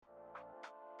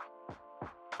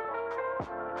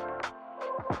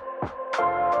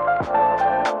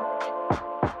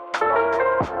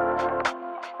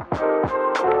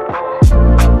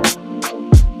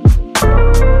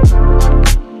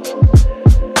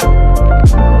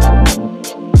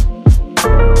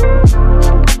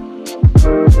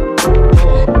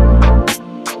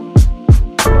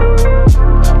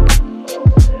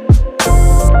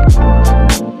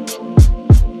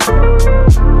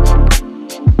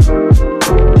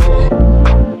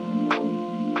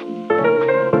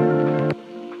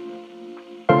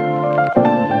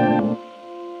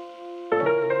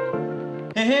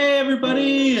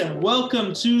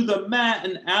welcome to the Matt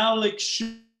and Alex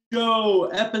Show,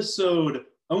 episode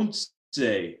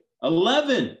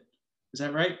 11. Is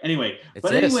that right? Anyway,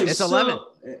 it's 11.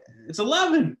 It's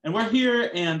 11, and we're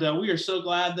here, and we are so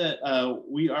glad that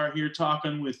we are here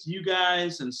talking with you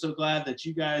guys, and so glad that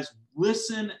you guys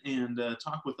listen and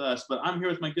talk with us. But I'm here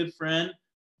with my good friend,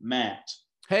 Matt.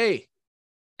 Hey,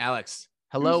 Alex.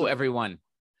 Hello, everyone.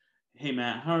 Hey,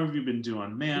 Matt, how have you been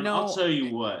doing? Man, I'll tell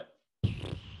you what.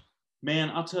 Man,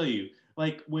 I'll tell you,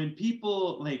 like when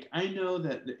people, like I know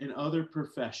that in other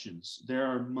professions, there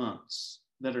are months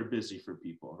that are busy for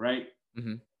people, right?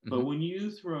 Mm-hmm. But when you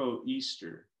throw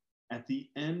Easter at the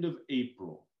end of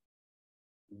April,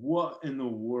 what in the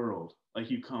world? Like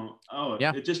you come,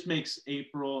 It just makes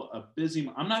April a busy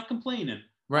month. I'm not complaining.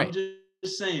 Right. I'm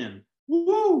just saying,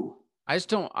 woo!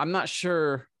 I'm not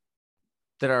sure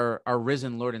that our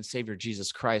risen Lord and Savior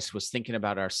Jesus Christ was thinking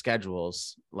about our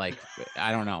schedules. Like,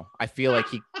 I don't know. I feel like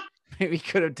he maybe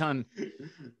could have done,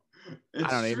 I don't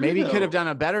know, maybe he could have done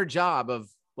a better job of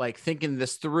like thinking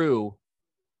this through,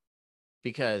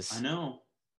 because I know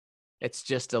it's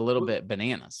just a little bit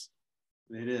bananas.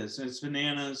 It is. It's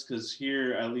bananas because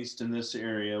here, at least in this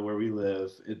area where we live,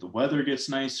 the weather gets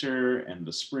nicer and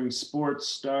the spring sports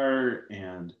start,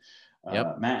 and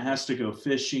Matt has to go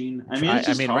fishing. I mean, it's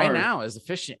just hard. Right now is the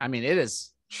fishing. I mean,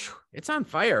 it's on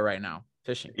fire right now,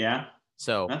 fishing. Yeah.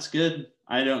 So that's good.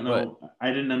 I don't know. I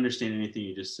didn't understand anything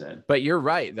you just said. But you're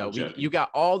right, though. You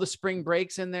got all the spring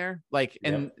breaks in there. Like,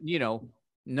 and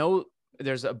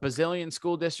there's a bazillion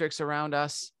school districts around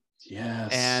us.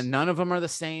 Yes. And none of them are the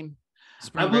same.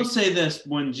 I will say this: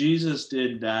 when Jesus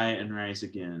did die and rise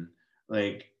again,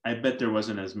 like I bet there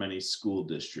wasn't as many school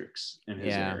districts in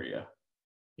his area.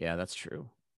 Yeah, that's true.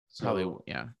 So,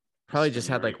 probably just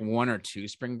had like one or two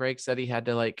spring breaks that he had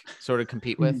to like sort of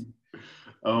compete with.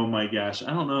 Oh my gosh. I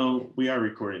don't know. We are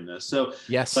recording this. So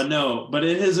yes, but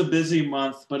it is a busy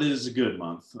month, but it is a good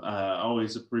month.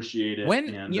 Always appreciate it.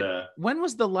 When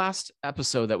was the last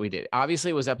episode that we did? Obviously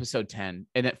it was episode 10,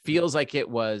 and it feels like it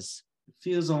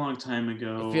feels a long time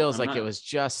ago. It feels like it was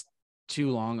just too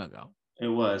long ago. It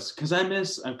was I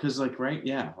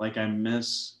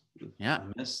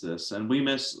miss this, and we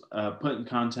miss putting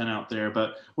content out there,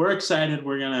 but we're excited.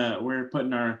 We're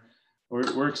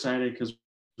excited because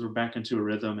we're back into a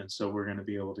rhythm, and so we're going to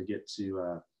be able to get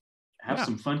to have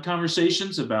some fun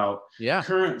conversations about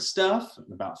current stuff,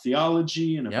 and about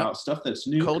theology, and about stuff that's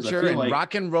new, culture, and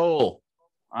rock and roll.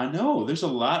 I know there's a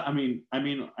lot. I mean, I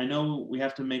know we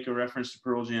have to make a reference to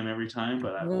Pearl Jam every time,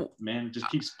 but it just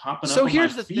keeps popping up. So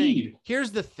here's the thing.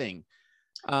 Here's the thing.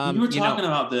 You were talking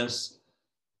about this.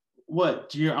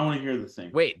 What? I want to hear the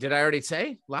thing. Wait, did I already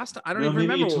say last time? I don't even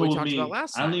remember what we talked about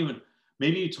last time.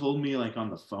 Maybe you told me like on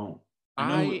the phone.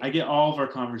 I get all of our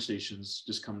conversations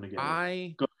just come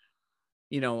together.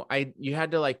 You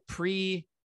had to like see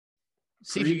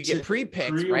if you could get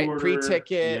pre-picked, right?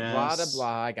 Pre-ticket, blah, blah,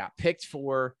 blah. I got picked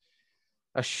for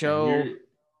a show.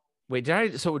 Wait,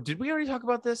 did we already talk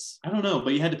about this? I don't know,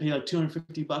 but you had to pay like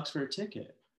 $250 for a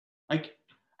ticket. Like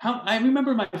I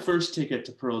remember my first ticket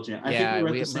to Pearl Jam. I think we were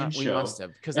at the same show. We must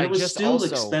have, because it was still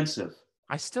expensive.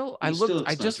 I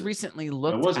just recently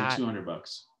looked. It wasn't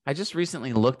 $200. I just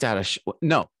recently looked at a show.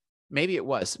 No, maybe it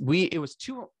was. It was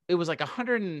like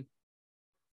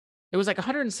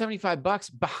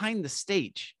 $175 behind the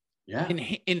stage. Yeah.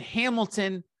 In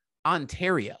Hamilton,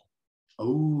 Ontario.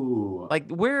 Oh. Like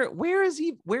where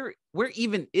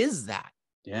even is that?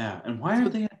 Yeah. And why are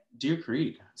they at Deer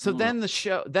Creek? So then the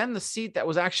seat that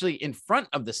was actually in front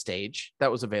of the stage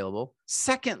that was available,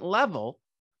 second level,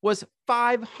 was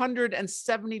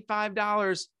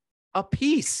 $575 a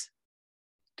piece.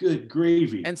 Good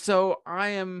gravy. And so I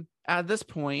am at this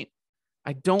point,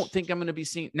 I don't think I'm going to be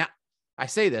seeing now. I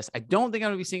say this, I don't think I'm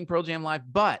going to be seeing Pearl Jam live,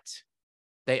 but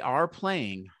they are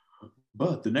playing.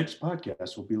 But the next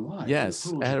podcast will be live.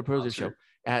 Yes, at a Pearl Jam show.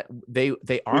 They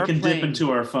are. We can dip into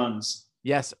our funds.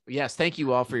 Yes. Thank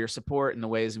you all for your support and the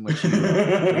ways in which we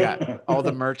got all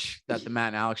the merch that the Matt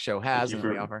and Alex show has and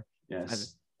we offer.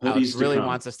 Yes. Alex really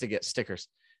wants us to get stickers.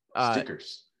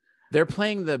 Stickers. They're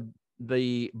playing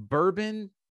the Bourbon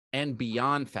and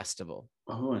Beyond Festival.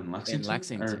 Oh, in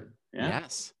Lexington.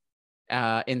 Yes.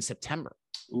 In September.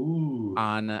 Ooh.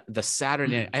 On the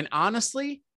Saturday. And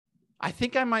honestly, I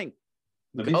think I might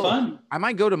That'd be fun. I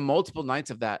might go to multiple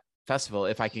nights of that festival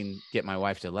if I can get my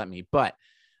wife to let me. But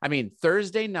I mean,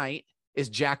 Thursday night is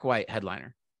Jack White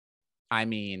headliner. I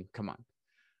mean, come on.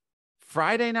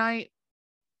 Friday night.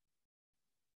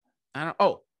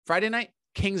 Friday night,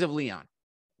 Kings of Leon.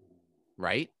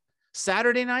 Right?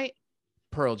 Saturday night,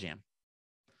 Pearl Jam.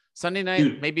 Sunday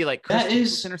night, maybe like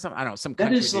Chris or something. I don't know. Some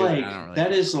country dude.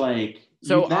 That is like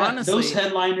So honestly, those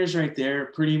headliners right there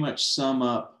pretty much sum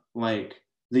up like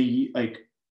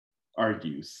our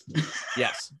youth.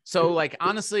 yes. So like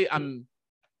honestly, I'm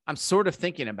sort of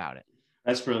thinking about it.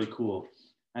 That's really cool.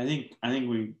 I think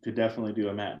we could definitely do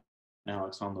a Matt and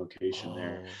Alex on location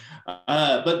there.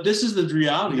 But this is the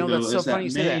reality, though. That's so is funny you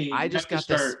say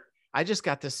that. I just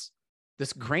got this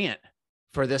grant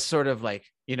for this sort of like,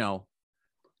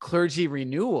 clergy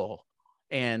renewal.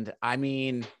 And I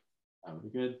mean, that would be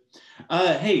good.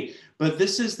 Hey, but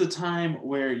this is the time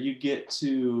where you get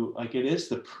to like, it is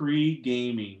the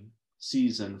pre-gaming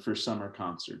season for summer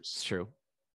concerts. It's true.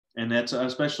 And that's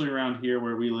especially around here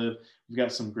where we live. We've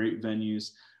got some great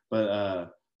venues,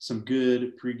 but some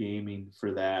good pre-gaming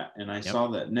for that. And I saw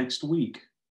that next week,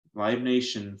 Live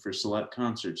Nation for select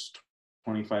concerts,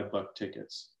 $25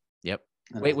 tickets. Yep.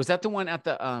 Wait, was that the one at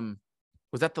the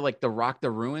was that the like the Rock the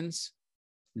Ruins?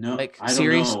 No, like I don't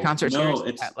series know. concert no,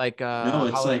 series it's at like no,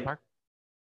 it's Holiday like Park?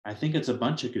 I think it's a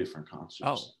bunch of different concerts.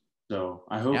 Oh. So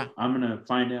I hope I'm gonna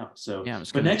find out. So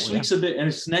but next week's a bit, and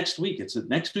it's next week.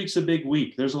 Next week's a big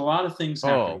week. There's a lot of things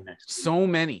happening next week. So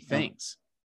many things.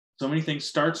 So many things.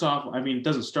 Starts off. I mean, it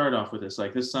doesn't start off with this.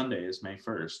 Like this Sunday is May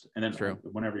 1st, and then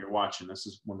whenever you're watching, this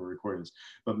is when we're recording this.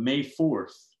 But May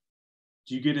 4th.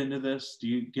 Do you get into this? Do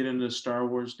you get into Star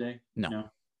Wars Day? No.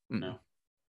 No.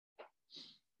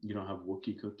 You don't have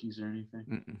Wookiee cookies or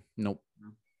anything? Nope. No.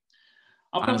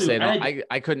 Honestly,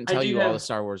 I couldn't tell you all the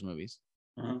Star Wars movies.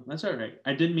 That's all right.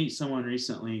 I did meet someone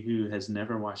recently who has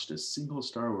never watched a single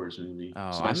Star Wars movie.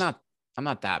 Oh, so I'm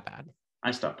not that bad.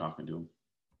 I stopped talking to him.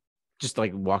 Just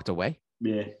like walked away?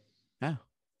 Yeah. Yeah.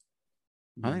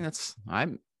 I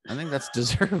think that's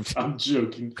deserved. I'm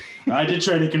joking. I did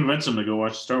try to convince him to go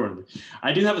watch Star Wars.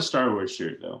 I do have a Star Wars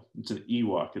shirt though. It's an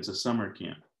Ewok. It's a summer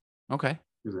camp. Okay.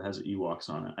 Because it has Ewoks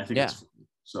on it. I think it's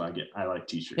so I like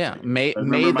t-shirts. Yeah. May the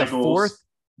 4th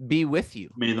be with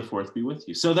you. May the 4th be with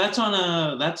you. So that's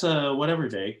a whatever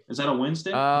day. Is that a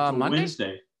Wednesday? Monday?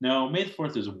 Wednesday. No, May the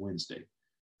 4th is a Wednesday.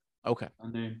 Okay.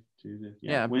 Monday, Tuesday.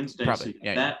 Yeah, Wednesday. probably. So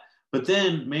that. But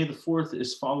then May the 4th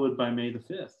is followed by May the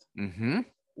 5th. Mm-hmm.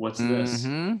 What's this?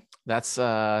 That's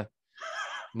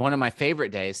one of my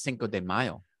favorite days, Cinco de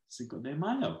Mayo. Cinco de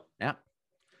Mayo. Yeah.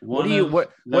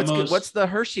 What's the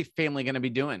Hershey family going to be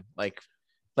doing? Like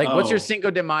what's your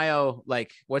Cinco de Mayo?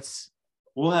 Like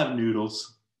we'll have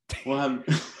noodles. We'll have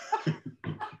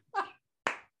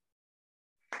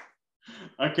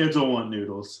our kids will want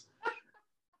noodles.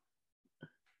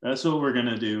 That's what we're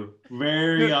gonna do.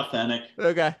 Very authentic.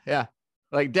 Okay, yeah.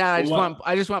 Like, Dad,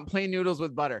 I just want plain noodles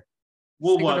with butter.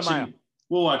 We'll watch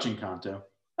Encanto.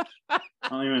 I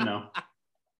don't even know.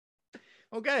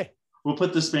 Okay. We'll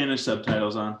put the Spanish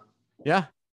subtitles on. Yeah.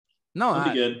 No,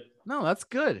 that'll be good. No, that's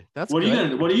good. That's what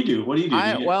good. What do you do?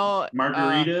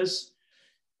 Margaritas.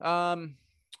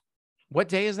 What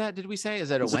day is that? Did we say? Is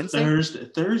that a Wednesday?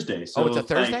 Thursday. So it's a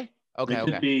Thursday.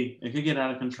 Okay. It could get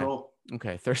out of control.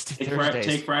 Okay. Thursday.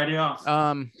 Take Friday off.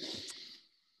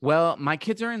 Well, my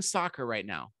kids are in soccer right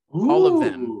now. Ooh. All of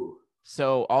them.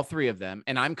 So all 3 of them,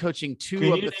 and I'm coaching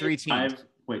 2 of the 3 teams.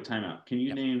 Wait, time out. Can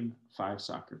you name 5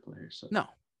 soccer players? So. No.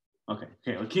 Okay.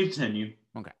 Well, continue.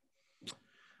 Okay.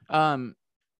 And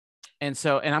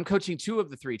I'm coaching 2 of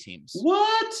the 3 teams.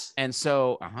 What? And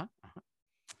so,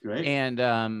 Great.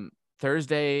 And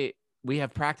Thursday we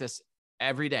have practice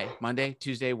every day: Monday,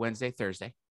 Tuesday, Wednesday,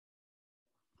 Thursday.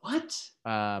 What?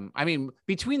 I mean,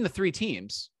 between the 3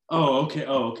 teams. Oh, okay.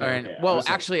 Okay. Well,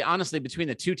 actually, honestly, between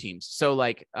the 2 teams. So,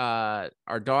 like, our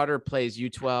daughter plays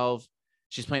U12.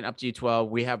 She's playing up to U12.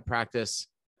 We have practice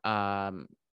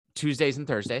Tuesdays and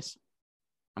Thursdays.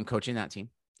 I'm coaching that team.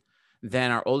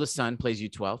 Then our oldest son plays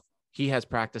U12. He has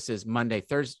practices Monday,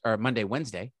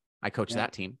 Wednesday. I coach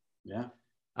that team. Yeah.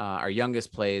 Our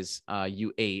youngest plays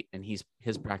U8, and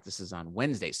his practices on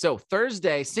Wednesday. So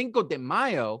Thursday, Cinco de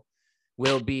Mayo,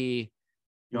 will be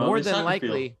more than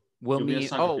likely will mean.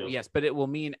 Oh, yes, but it will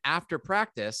mean after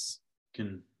practice.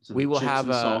 We will have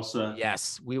salsa.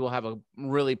 Yes, we will have a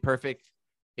really perfect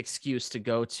excuse to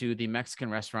go to the Mexican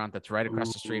restaurant that's right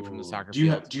across the street from the soccer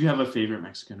field. Do you have a favorite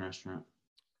Mexican restaurant?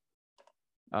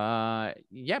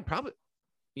 Yeah, probably.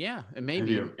 Yeah, it may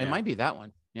be. It might be that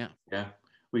one. Yeah. Yeah.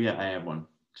 Well, yeah, I have one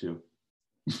too.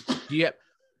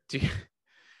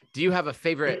 Do you have a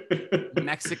favorite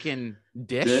Mexican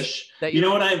dish? That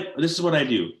this is what I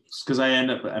do, because I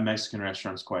end up at Mexican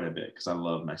restaurants quite a bit because I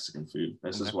love Mexican food.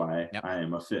 This is why I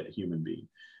am a fit human being.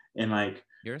 And like,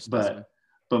 you're a specimen.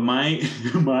 But my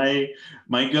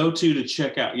go-to to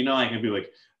check out, I can be like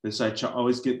this. I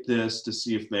always get this to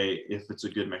see if it's a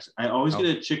good Mexican. I always get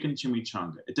a chicken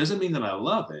chimichanga. It doesn't mean that I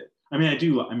love it. I mean, I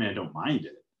do. I mean, I don't mind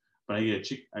it. but I get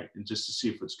just to see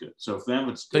if it's good. So if them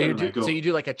it's So good, you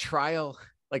do like a trial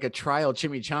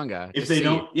chimichanga. If they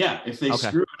don't, if they Okay.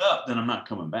 screw it up, then I'm not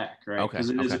coming back, right? Okay, Because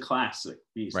it is a okay. classic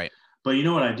piece. Right. But you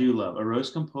know what I do love?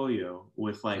 Arroz con pollo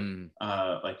with like Mm.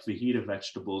 fajita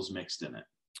vegetables mixed in it.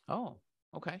 Oh,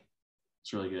 okay.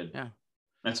 It's really good. Yeah.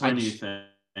 That's my new thing.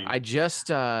 I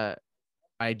just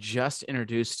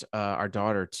introduced our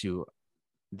daughter to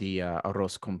the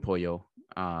arroz con pollo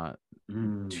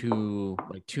 2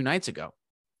 nights ago,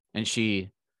 and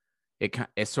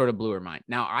it sort of blew her mind.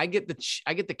 Now I get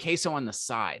the queso on the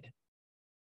side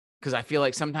because I feel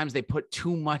like sometimes they put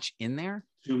too much in there.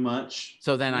 Too much.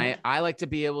 So then I like to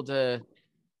be able to,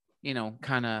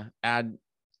 kind of add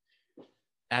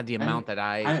the amount that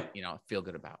I feel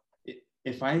good about.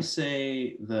 If I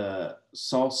say the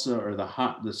salsa or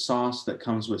the sauce that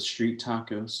comes with street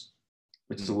tacos,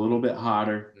 it's a little bit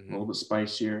hotter, a little bit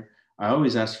spicier. I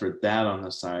always ask for that on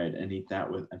the side and eat that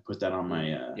and put that on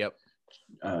my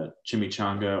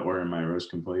chimichanga or in my arroz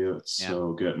con pollo. It's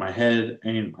so good. My head,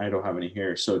 and I don't have any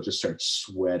hair, so it just starts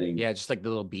sweating. Yeah, just like the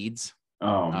little beads.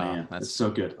 Oh man, that's so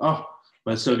good. Oh,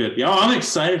 but it's so good. Yeah, I'm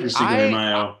excited for Cinco de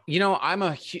Mayo.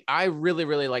 I really,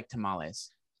 really like tamales.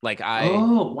 Like why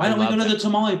don't we go to the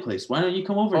tamale place? Why don't you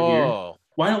come over here?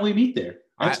 Why don't we meet there?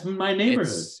 That's my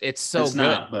neighborhood. It's so good.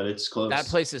 Not, but it's close. That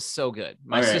place is so good.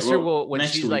 My sister will, when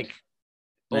she's like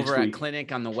over at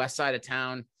clinic on the west side of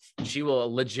town, she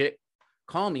will legit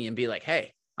call me and be like,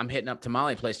 "Hey, I'm hitting up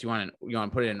tamale place. You want to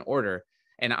put it in order?"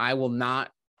 And I will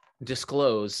not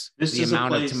disclose the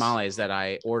amount of tamales that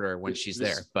I order when she's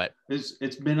there. But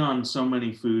it's been on so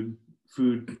many food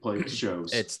plate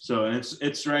shows. It's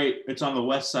right. It's on the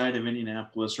west side of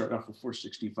Indianapolis, right off of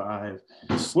 465.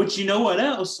 Which you know what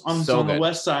else on the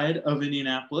west side of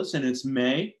Indianapolis, and it's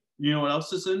May. You know what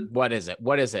else is in? What is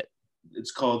it?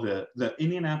 It's called the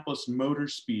Indianapolis Motor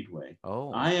Speedway.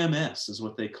 Oh, IMS is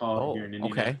what they call it here in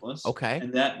Indianapolis. Okay.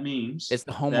 And that means it's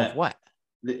the home of what?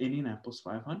 The Indianapolis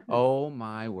 500. Oh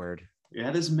my word! Yeah,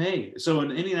 it is May. So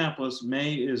in Indianapolis,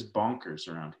 May is bonkers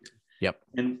around here. Yep.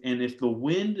 And if the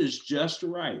wind is just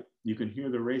right, you can hear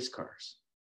the race cars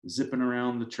zipping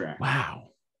around the track. Wow.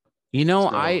 I'm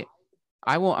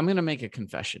going to make a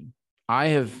confession. I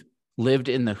have lived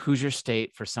in the Hoosier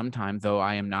state for some time, though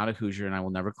I am not a Hoosier and I will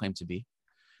never claim to be.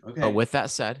 Okay. But with that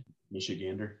said,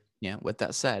 Michigander. Yeah. With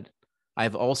that said,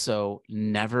 I've also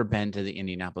never been to the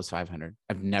Indianapolis 500.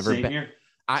 I've never been. Here.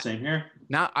 Same here.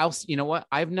 You know what?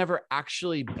 I've never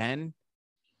actually been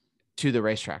to the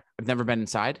racetrack. I've never been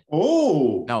inside.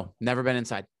 Oh, no, never been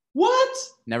inside. What?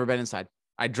 Never been inside.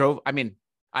 I've been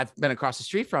across the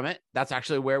street from it. That's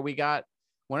actually where we got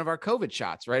one of our COVID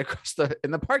shots, right across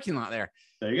in the parking lot there.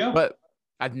 There you go. But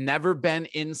I've never been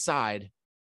inside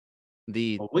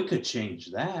we could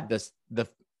change that.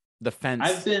 The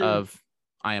fence of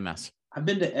IMS. I've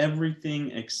been to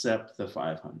everything except the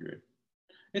 500.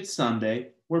 It's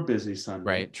Sunday. We're busy Sunday.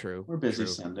 Right. True. We're busy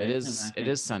Sunday. It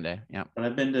is Sunday. Yeah. But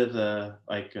I've been to the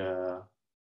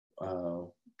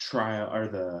trial or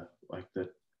the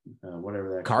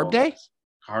whatever that Carb Day.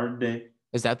 Carb Day.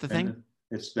 Is that the thing?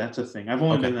 That's a thing. I've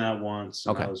only been to that once.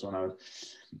 Okay. That was when I was.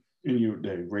 And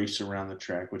they race around the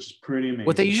track, which is pretty amazing.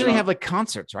 Well, they usually have like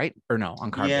concerts, right? Or no, on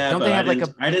Carb Day. Yeah, don't they have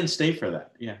I didn't stay for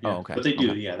that. Yeah. Oh, okay. But they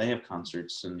do. Okay. Yeah, they have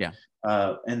concerts and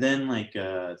and then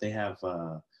they have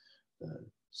the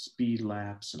speed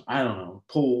laps and I don't know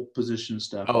pole position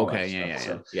stuff. Oh, okay,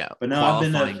 yeah. But no, I've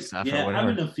been to I've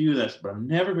been to a few but I've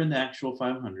never been to actual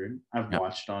 500. I've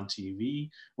watched it on TV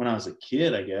when I was a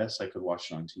kid. I guess I could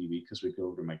watch it on TV because we go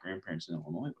over to my grandparents in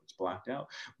Illinois, but it's blacked out.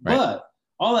 Right. But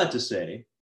all that to say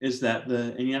is that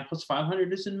the Indianapolis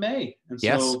 500 is in May, and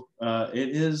so it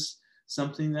is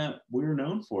something that we're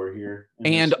known for here.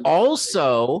 And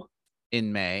also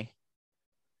in May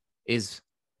is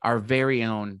our very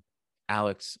own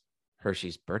Alex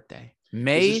Hershey's birthday,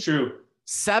 May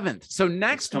 7th. So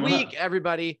next week,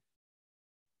 everybody,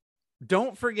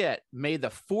 don't forget, may the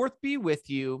 4th be with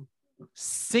you.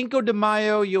 Cinco de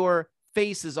Mayo, your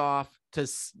face is off to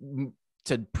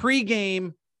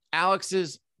pregame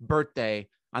Alex's birthday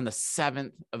on the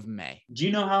 7th of May. Do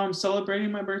you know how I'm celebrating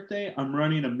my birthday? I'm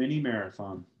running a mini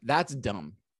marathon. That's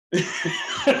dumb.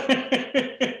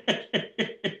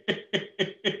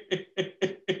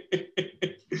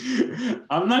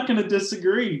 I'm not going to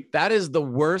disagree. That is the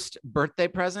worst birthday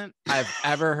present I've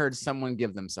ever heard someone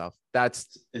give themselves.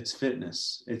 It's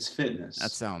fitness. It's fitness.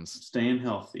 That sounds staying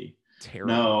healthy.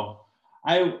 Terrible. No,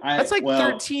 I that's like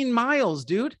 13 miles,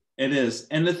 dude. It is.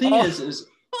 And the thing is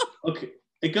okay,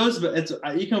 it goes, but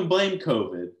you can blame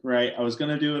COVID, right? I was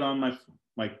going to do it on my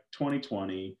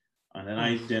 2020. And then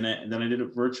I didn't. And then I did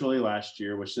it virtually last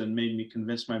year, which then made me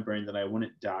convince my brain that I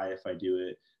wouldn't die if I do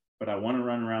it. But I want to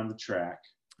run around the track.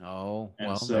 Oh, And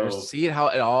well, so see how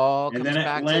it all and comes then it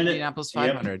back to landed, Indianapolis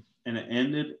 500. Yep, and it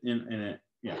ended and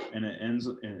it ends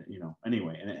in,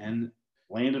 anyway, and it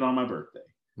landed on my birthday.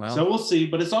 Well, so we'll see,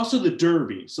 but it's also the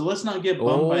Derby, so let's not get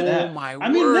bummed by that. My I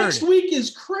mean, word. next week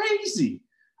is crazy.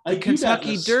 Like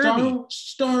Kentucky Derby,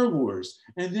 Star Wars,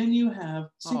 and then you have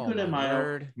Cinco de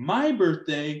Mayo, my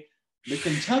birthday, the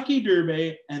Kentucky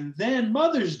Derby, and then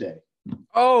Mother's Day.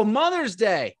 Oh, Mother's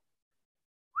Day!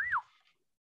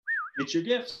 Get your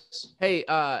gifts. Hey,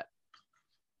 I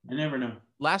never know.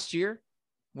 Last year,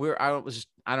 I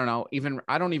don't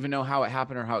even know how it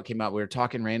happened or how it came out. We were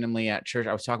talking randomly at church.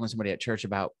 I was talking with somebody at church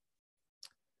about,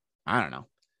 I don't know,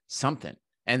 something.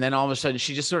 And then all of a sudden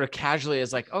she just sort of casually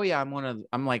is like, oh yeah,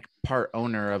 I'm like part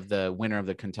owner of the winner of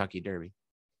the Kentucky Derby.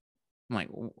 I'm like,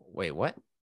 wait, what?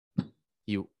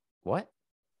 You, what?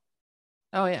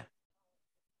 Oh yeah.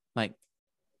 Like,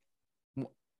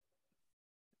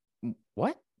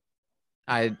 what?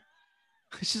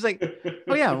 She's like,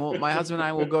 oh yeah, well, my husband and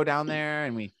I will go down there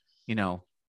and we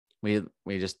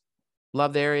just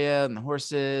love the area and the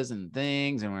horses and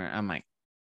things. And I'm like,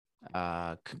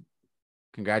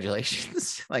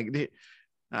 congratulations. Like, dude,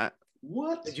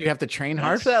 what? Did you have to train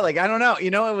hard for that? Like, I don't know.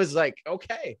 It was like,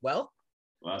 okay, well,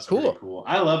 that's cool.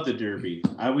 I love the Derby.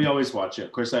 We always watch it.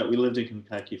 Of course, we lived in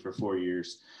Kentucky for 4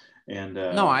 years, and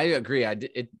no, I agree. I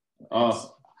did. It's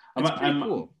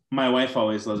cool. My wife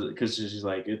always loves it because she's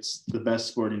like, it's the best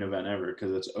sporting event ever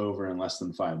because it's over in less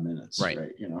than 5 minutes,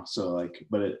 right? So like,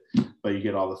 but you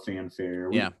get all the fanfare.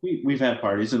 We've had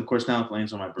parties, and of course now it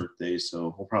lands on my birthday,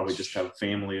 so we'll probably just have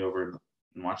family over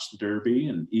and watch the Derby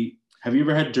and eat. Have you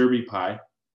ever had Derby pie?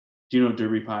 Do you know what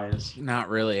Derby pie is? Not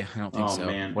really. I don't think so. Oh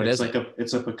man, what is it?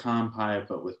 It's a pecan pie,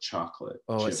 but with chocolate.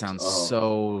 Oh, chips. It sounds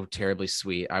so terribly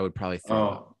sweet. I would probably throw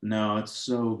up. No, it's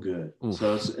so good. Oof.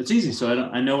 So it's easy. So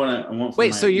I know what I want.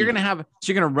 Wait, so you're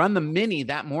gonna run the mini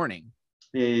that morning?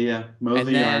 Yeah. Mow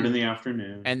the yard in the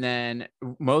afternoon, and then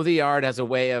mow the yard as a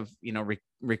way of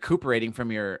recuperating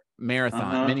from your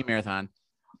marathon, mini marathon,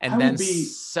 and then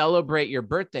celebrate your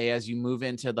birthday as you move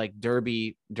into like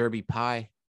Derby pie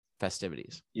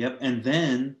festivities. Yep. And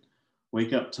then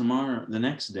wake up the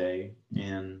next day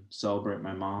and celebrate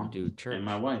my mom and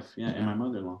my wife. And my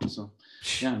mother-in-law. So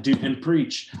and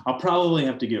preach. I'll probably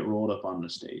have to get rolled up on the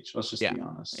stage. Let's just be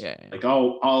honest. Like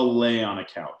I'll lay on a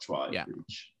couch while I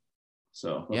preach.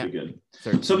 So that'll be good.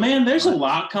 13. So man, there's a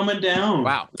lot coming down.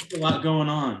 Wow. There's a lot going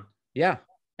on. Yeah.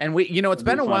 And we, it's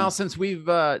been a while since we've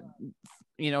done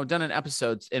an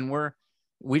episode, and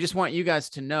we just want you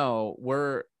guys to know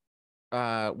we're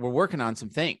working on some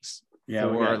things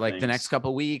for like the next couple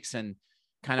of weeks and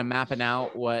kind of mapping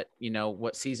out what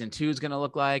season 2 is going to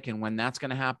look like and when that's going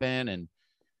to happen. And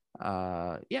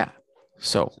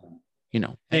so,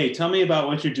 hey, tell me about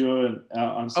what you're doing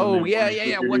on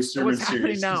Sunday. What's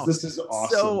happening now? This is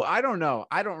awesome. So I don't know.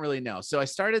 I don't really know. So I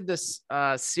started this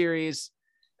series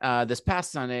this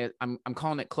past Sunday. I'm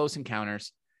calling it Close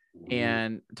Encounters,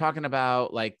 and talking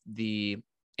about like the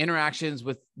interactions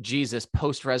with Jesus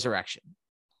post-resurrection,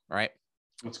 right?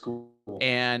 That's cool.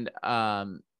 And I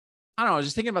don't know, I was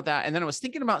just thinking about that, and then I was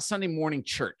thinking about Sunday morning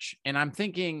church, and I'm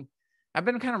thinking I've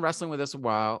been kind of wrestling with this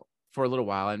for a little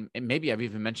while, and maybe I've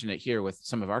even mentioned it here with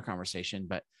some of our conversation,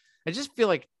 but I just feel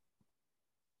like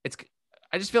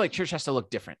church has to look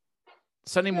different.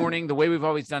 Sunday morning, the way we've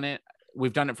always done it,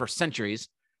 we've done it for centuries,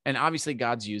 and obviously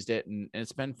God's used it, and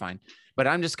it's been fine. But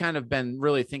I'm just kind of been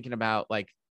really thinking about like,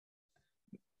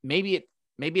 maybe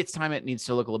it's time it needs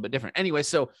to look a little bit different. Anyway,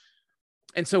 so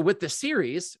with the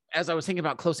series, as I was thinking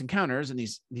about Close Encounters and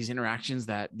these interactions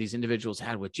that these individuals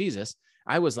had with Jesus,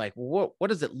 I was like, what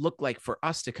does it look like for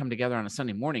us to come together on a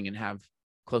Sunday morning and have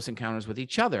close encounters with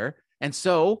each other? And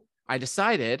so I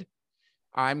decided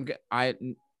I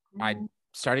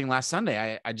starting last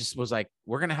Sunday, I just was like,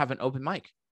 we're going to have an open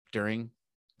mic during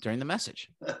the message.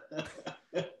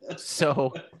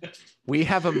 So we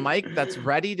have a mic that's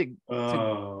ready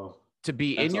to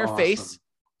be in your face.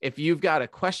 If you've got a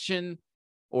question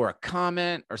or a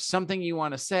comment or something you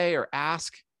want to say or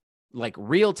ask, like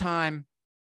real time,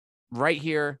 right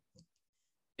here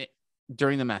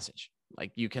during the message,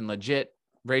 like you can legit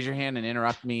raise your hand and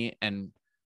interrupt me and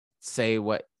say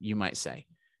what you might say.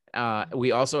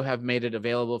 We also have made it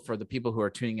available for the people who are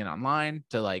tuning in online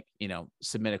to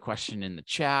submit a question in the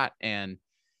chat, and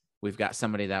we've got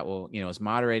somebody that will, is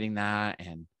moderating that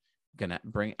and gonna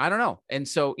bring, I don't know. And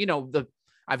so,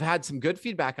 I've had some good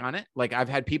feedback on it. Like I've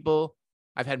had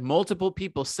multiple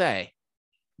people say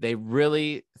they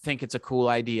really think it's a cool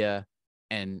idea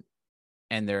and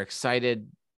they're excited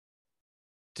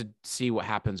to see what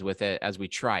happens with it as we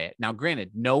try it. Now,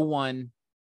 granted, no one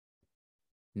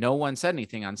said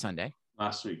anything on Sunday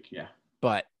last week. Yeah.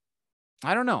 But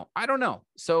I don't know.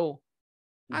 So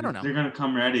I don't know. They're going to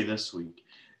come ready this week.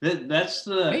 That's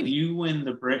Maybe. You win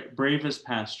the bravest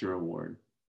pastor award.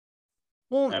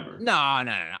 Well, ever. No.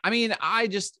 I mean,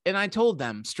 I told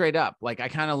them straight up, like I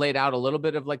kind of laid out a little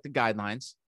bit of like the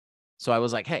guidelines. So I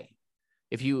was like, hey,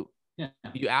 if you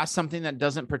ask something that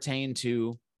doesn't pertain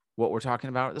to what we're talking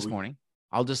about this morning,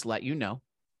 I'll just let you know.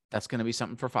 That's going to be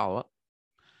something for follow-up.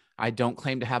 I don't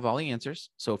claim to have all the answers.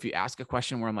 So if you ask a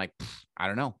question where I'm like, I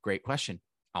don't know, great question,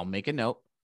 I'll make a note.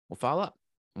 We'll follow up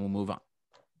and we'll move on.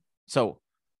 So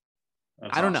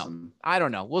that's I don't awesome. know. I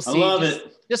don't know. We'll see. I love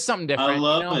it. Just something different. I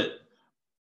love it.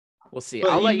 We'll see.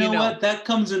 But I'll let you know. What that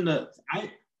comes into.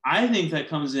 I think that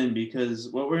comes in because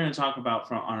what we're going to talk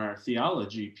about on our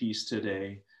theology piece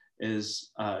today is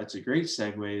it's a great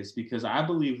segue, is because I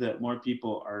believe that more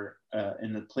people are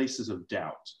in the places of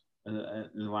doubt in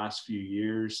the last few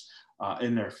years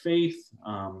in their faith.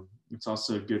 It's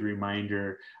also a good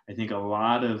reminder. I think a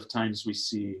lot of times we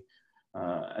see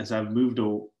as I've moved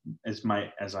as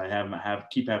I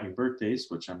keep having birthdays,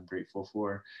 which I'm grateful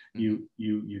for. You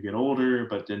get older,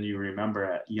 but then you remember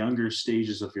at younger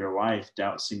stages of your life,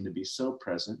 doubts seem to be so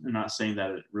present. I'm not saying that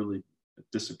it really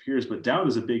disappears, but doubt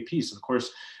is a big piece. Of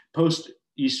course, post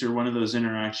Easter, one of those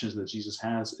interactions that Jesus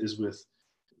has is with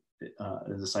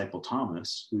the disciple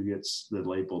Thomas, who gets the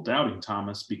label Doubting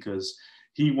Thomas because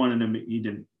he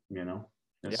didn't,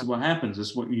 that's what happens.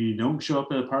 It's what you don't show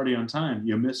up at a party on time,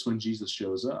 you miss when Jesus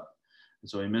shows up. And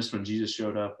so he missed when Jesus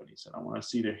showed up and he said, I want to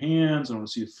see their hands, I want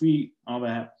to see the feet, all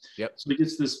that. Yep. So he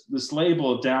gets this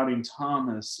label of Doubting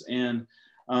Thomas. And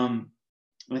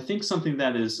I think something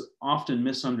that is often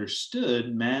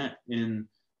misunderstood, Matt, in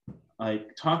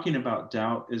like talking about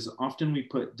doubt, is often we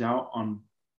put doubt on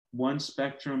one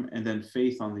spectrum and then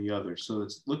faith on the other. So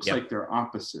it looks like they're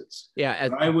opposites. Yeah.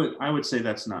 I would say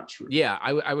that's not true. Yeah,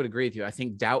 I would agree with you. I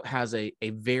think doubt has a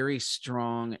very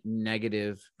strong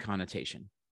negative connotation.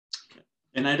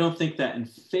 And I don't think that in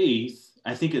faith,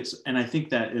 I think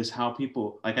that is how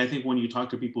people, like, I think when you talk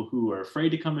to people who are afraid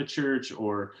to come to church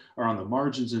or are on the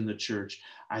margins in the church,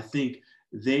 I think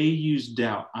they use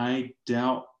doubt. I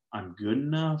doubt I'm good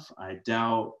enough. I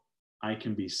doubt I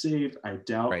can be saved. I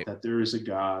doubt that there is a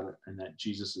God and that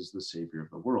Jesus is the savior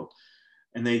of the world.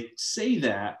 And they say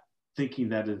that thinking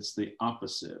that it's the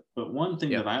opposite. But one thing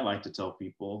that I like to tell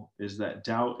people is that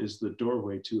doubt is the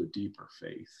doorway to a deeper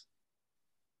faith.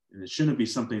 And it shouldn't be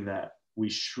something that we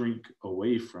shrink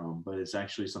away from, but it's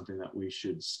actually something that we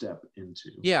should step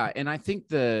into. Yeah. And I think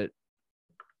for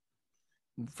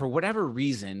whatever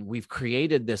reason, we've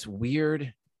created this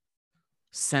weird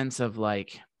sense of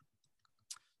like,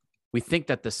 we think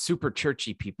that the super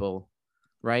churchy people,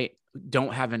 right,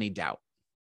 don't have any doubt.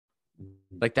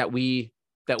 Like that we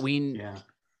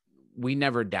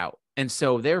never doubt. And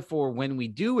so therefore, when we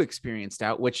do experience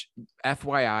doubt, which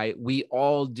FYI, we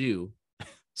all do.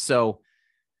 So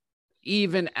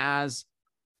even as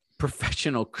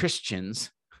professional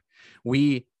Christians,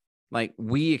 we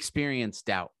experience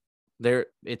doubt.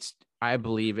 I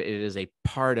believe it is a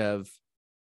part of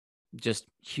just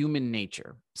human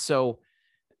nature. So,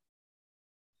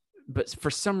 but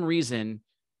for some reason,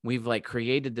 we've like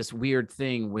created this weird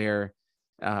thing where,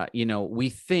 we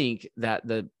think that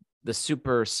the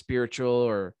super spiritual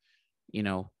or,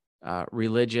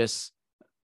 religious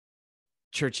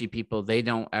churchy people, they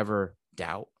don't ever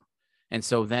doubt. And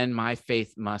so then my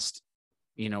faith must,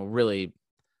 really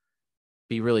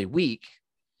be really weak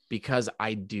because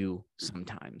I do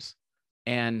sometimes.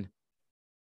 And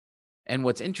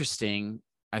what's interesting,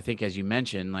 I think, as you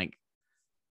mentioned, like,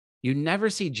 you never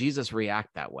see Jesus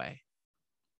react that way.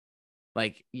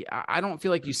 Like, I don't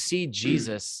feel like you see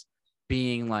Jesus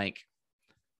being like,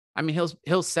 I mean,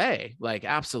 he'll say like,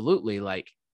 absolutely, like,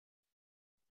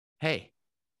 hey,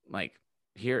 like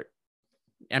here,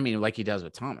 I mean, like he does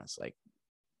with Thomas, like,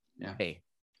 hey,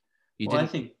 you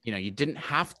didn't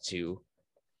have to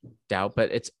doubt,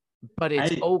 but it's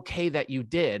okay that you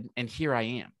did. And here I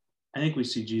am. I think we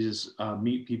see Jesus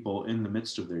meet people in the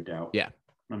midst of their doubt. Yeah.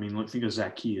 I mean, think of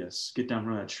Zacchaeus, get down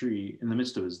from that tree in the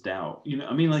midst of his doubt.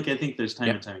 I mean, like, I think there's time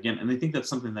and time again. And I think that's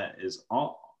something that is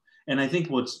all. And I think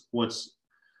what's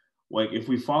like, if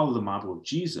we follow the model of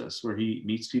Jesus, where he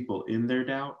meets people in their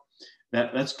doubt,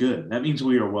 that's good. That means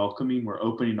we are welcoming, we're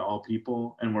opening to all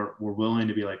people, and we're willing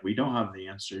to be like, we don't have the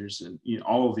answers and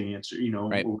all of the answers,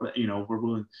 we're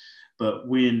willing. But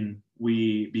when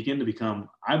we begin to become,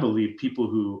 I believe, people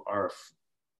who are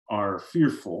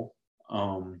fearful,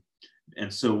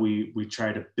 and so we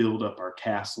try to build up our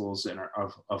castles and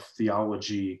of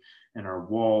theology and our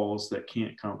walls that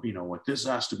can't come, what this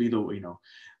has to be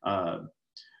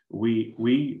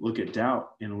we look at doubt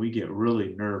and we get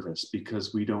really nervous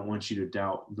because we don't want you to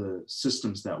doubt the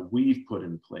systems that we've put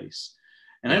in place.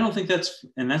 And I don't think that's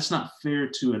not fair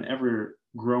to an ever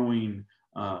growing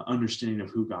understanding of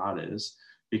who God is,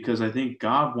 because I think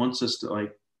God wants us to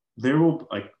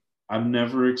I've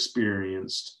never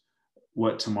experienced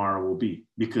what tomorrow will be,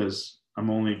 because I'm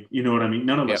only, you know what I mean?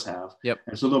 None of us have. Yep.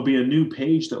 And so there'll be a new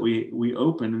page that we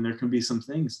open, and there can be some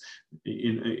things.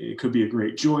 It could be a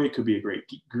great joy, it could be a great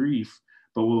grief,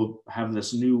 but we'll have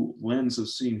this new lens of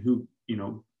seeing who,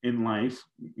 in life,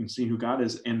 and seeing who God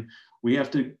is. And we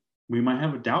might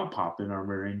have a doubt pop in our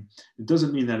brain. It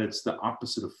doesn't mean that it's the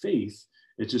opposite of faith.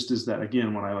 It just is that,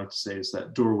 again, what I like to say is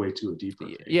that doorway to a deeper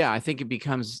faith. Yeah, I think it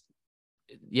becomes,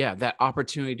 that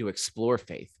opportunity to explore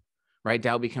faith. Right?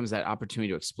 Doubt becomes that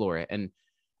opportunity to explore it. And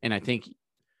I think,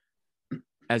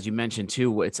 as you mentioned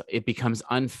too, it becomes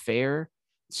unfair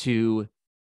to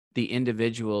the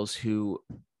individuals who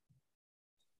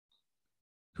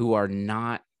are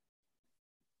not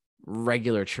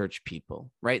regular church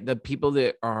people, right? The people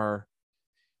that are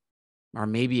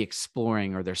maybe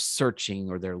exploring, or they're searching,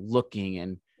 or they're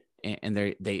looking, and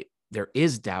there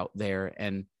is doubt there.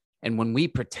 And when we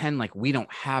pretend like we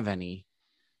don't have any,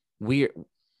 we're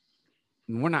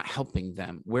not helping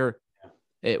them. We're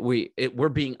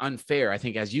being unfair, I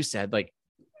think, as you said, like,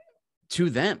 to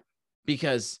them,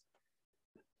 because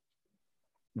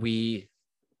we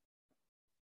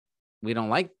don't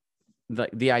like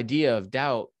the idea of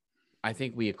doubt. I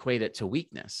think we equate it to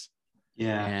weakness.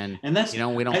 Yeah. And that's, we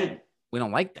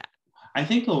don't like that. I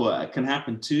think what can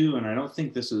happen too, and I don't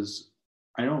think this is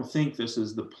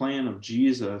the plan of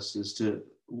Jesus, is to,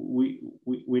 we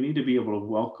need to be able to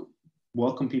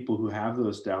welcome people who have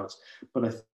those doubts. But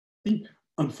I think,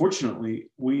 unfortunately,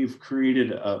 we've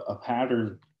created a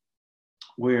pattern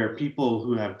where people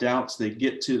who have doubts, they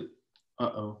get to,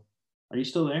 are you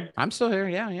still there? I'm still here.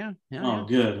 Yeah. Oh,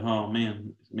 good. Oh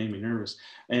man, it made me nervous.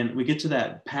 And we get to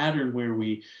that pattern where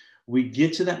we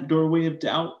get to that doorway of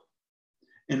doubt,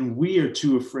 and we are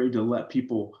too afraid to let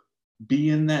people be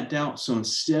in that doubt. So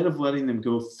instead of letting them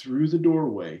go through the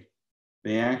doorway,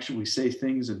 they actually say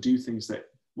things and do things that,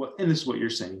 and this is what you're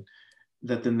saying,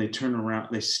 that then they turn around,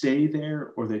 they stay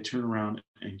there, or they turn around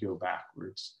and go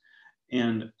backwards.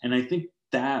 And I think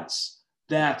that's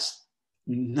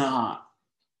not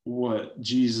what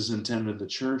Jesus intended the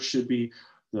church should be,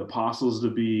 the apostles to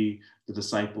be, the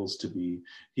disciples to be.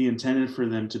 He intended for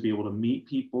them to be able to meet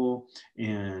people,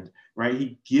 and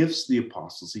he gifts the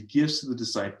apostles, he gifts the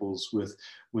disciples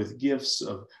with gifts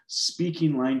of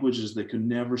speaking languages they could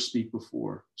never speak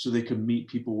before, so they could meet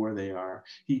people where they are.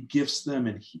 He gifts them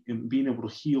in being able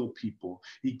to heal people.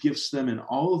 He gifts them in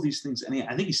all of these things. And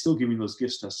I think he's still giving those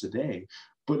gifts to us today,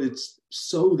 but it's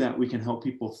so that we can help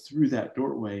people through that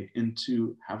doorway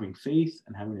into having faith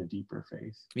and having a deeper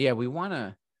faith. Yeah, we want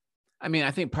to,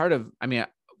 I think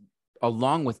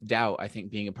along with doubt, I think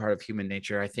being a part of human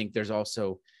nature, I think there's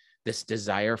also this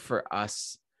desire for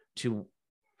us to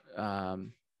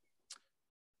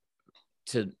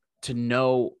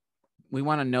know, we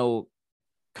want to know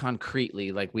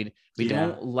concretely, like we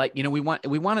don't like, we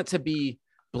want it to be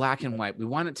black and white. We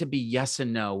want it to be yes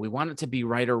and no. We want it to be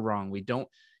right or wrong. We don't,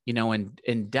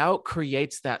 and doubt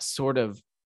creates that sort of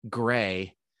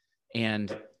gray,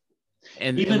 and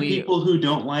even people who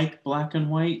don't like black and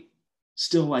white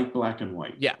still like black and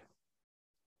white. Yeah.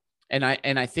 And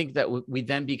I think that we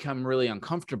then become really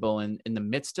uncomfortable in the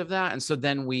midst of that. And so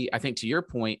then I think, to your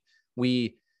point,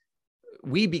 we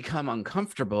become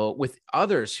uncomfortable with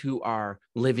others who are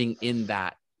living in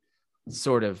that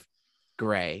sort of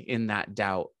gray, in that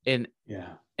doubt. And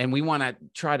we want to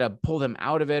try to pull them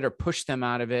out of it, or push them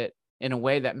out of it in a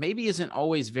way that maybe isn't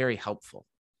always very helpful.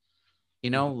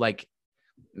 Like,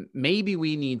 maybe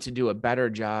we need to do a better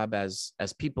job as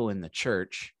people in the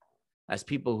church, as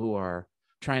people who are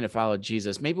trying to follow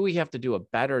Jesus. Maybe we have to do a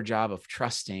better job of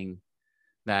trusting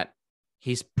that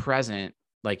he's present,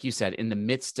 like you said, in the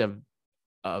midst of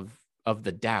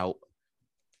the doubt,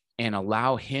 and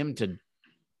allow him to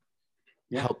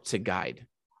help to guide.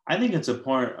 I think it's a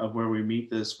part of where we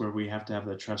meet this, where we have to have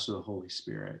the trust of the Holy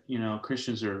Spirit.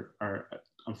 Christians are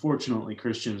unfortunately,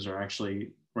 Christians are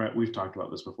actually, right, we've talked about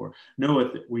this before,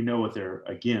 we know what they're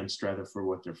against rather for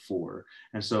what they're for.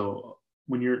 And so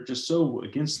when you're just so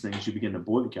against things, you begin to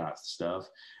boycott stuff,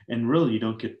 and really you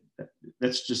don't get,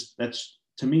 that's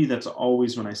to me, that's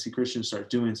always when I see Christians start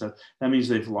doing stuff, that means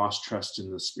they've lost trust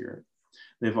in the Spirit.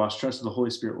 they've lost trust. The Holy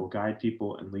Spirit will guide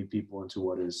people and lead people into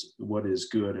what is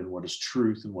good and what is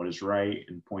truth and what is right,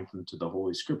 and point them to the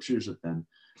Holy Scriptures, that then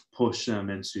push them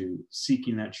into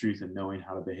seeking that truth and knowing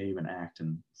how to behave and act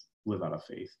and live out of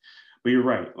faith. But you're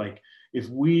right. Like, if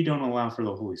we don't allow for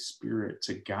the Holy Spirit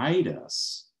to guide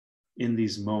us in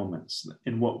these moments,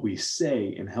 in what we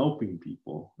say, in helping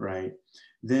people, right,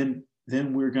 then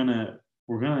we're gonna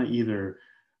either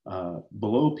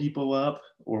blow people up,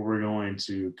 or we're going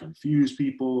to confuse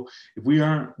people. If we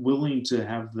aren't willing to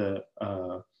have the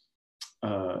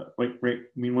like, right,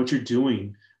 I mean, what you're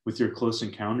doing with your Close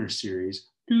Encounter series,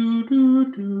 do,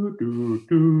 do, do, do,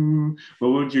 do. But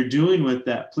what you're doing with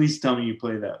that, please tell me you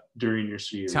play that during your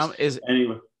series.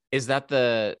 Anyway, is that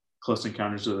the Close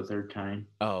Encounters of the Third Kind?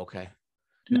 Oh, okay.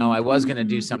 No, I was going to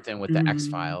do something with the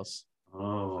X-Files.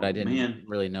 Oh, but I didn't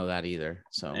really know that either.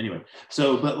 So anyway,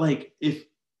 but like,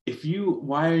 if you,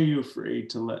 why are you afraid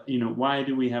to let, why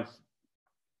do we have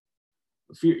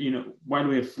fear, why do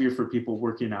we have fear for people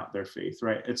working out their faith,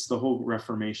 right? It's the whole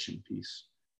Reformation piece.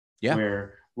 Yeah.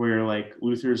 Where like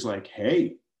Luther's like,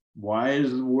 hey, why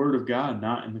is the word of God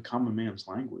not in the common man's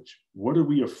language? What are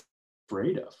we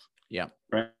afraid of? Yeah.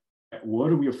 Right.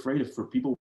 What are we afraid of for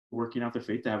people working out their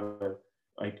faith to have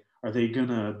are they going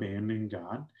to abandon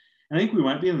God? And I think we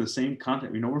might be in the same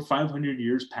context. We're 500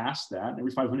 years past that. And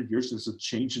every 500 years, there's a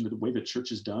change in the way the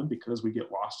church is done, because we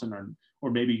get lost in or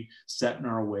maybe set in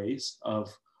our ways of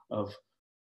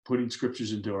putting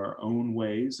scriptures into our own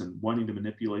ways and wanting to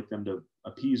manipulate them to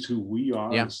appease who we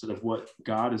are instead of what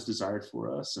God has desired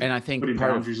for us. And I think putting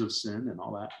boundaries of sin and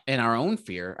all that. And our own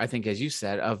fear, I think, as you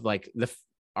said, of like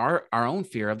our own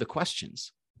fear of the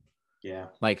questions. Yeah.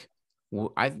 Like,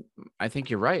 I think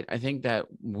you're right. I think that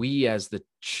we, as the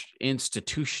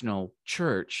institutional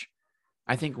church,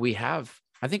 I think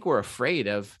we're afraid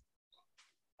of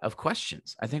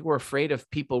questions. I think we're afraid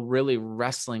of people really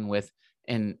wrestling with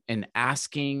and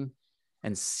asking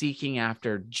and seeking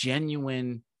after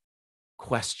genuine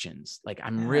questions. Like,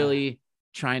 I'm really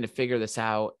trying to figure this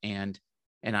out. And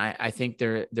I think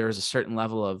there is a certain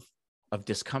level of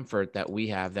discomfort that we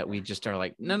have, that we just are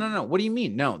like, no. What do you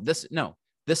mean?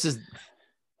 This is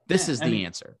the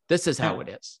answer. This is how it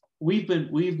is.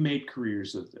 We've made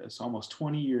careers of this, almost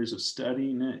 20 years of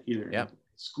studying it, either in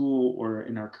school or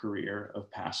in our career of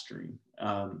pastoring.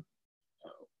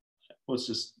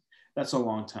 That's a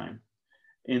long time.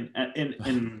 In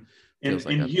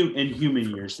human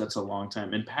years, that's a long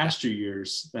time. In pastor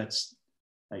years, that's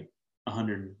like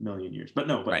 100 million years.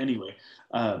 Anyway,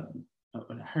 I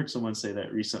heard someone say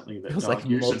that recently, that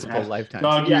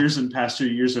dog years and pastor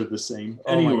years are the same.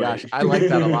 Oh anyway. My gosh, I like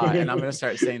that a lot, and I'm going to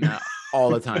start saying that all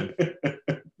the time.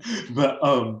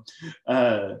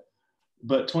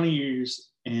 But 20 years,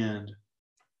 and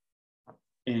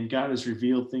God has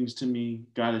revealed things to me.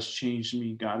 God has changed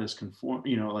me. God has conformed,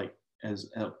 has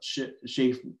helped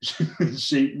shape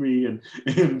me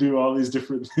and do all these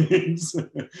different things.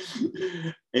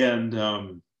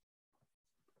 And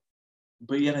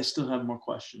but yet I still have more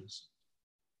questions.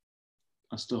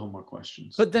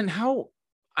 But then how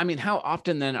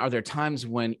often then are there times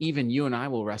when even you and I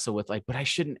will wrestle with like, but I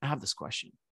shouldn't have this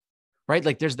question, right?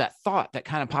 Like, there's that thought that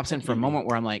kind of pops in for a moment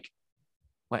where I'm like,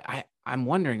 wait, I'm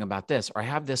wondering about this, or I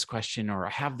have this question, or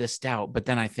I have this doubt. But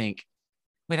then I think,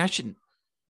 wait, I shouldn't,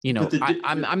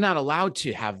 I'm not allowed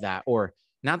to have that, or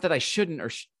not that I shouldn't, or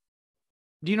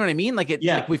do you know what I mean? Like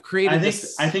like we've created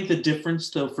I think the difference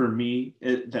though for me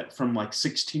is that from like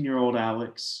 16-year-old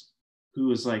Alex, who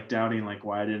was like doubting, like,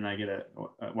 why don't I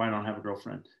have a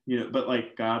girlfriend? But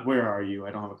like, God, where are you?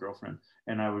 I don't have a girlfriend.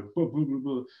 And I would,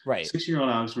 right. 16-year-old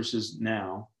Alex versus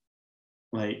now,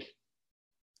 like,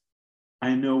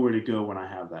 I know where to go when I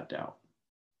have that doubt.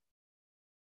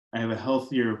 I have a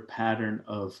healthier pattern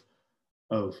of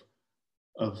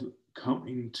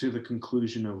coming to the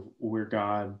conclusion of where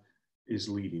God is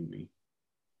leading me,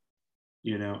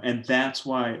 and that's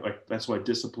why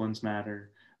disciplines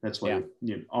matter. That's why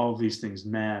all of these things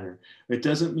matter. It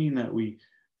doesn't mean that we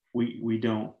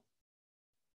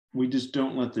just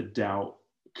don't let the doubt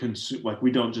consume. Like,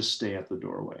 we don't just stay at the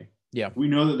doorway. Yeah, we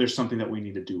know that there's something that we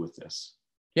need to do with this.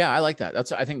 Yeah, I like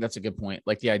that. I think that's a good point.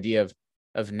 Like, the idea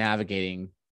of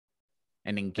navigating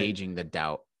and engaging the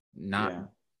doubt,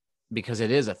 because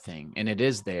it is a thing, and it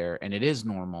is there, and it is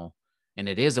normal, and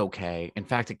it is okay. In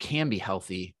fact, it can be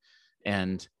healthy.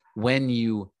 And when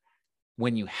you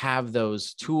have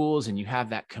those tools, and you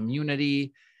have that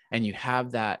community, and you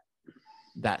have that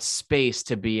space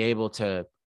to be able to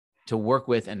work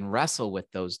with and wrestle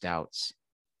with those doubts,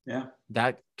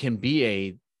 that can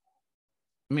be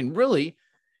really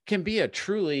can be a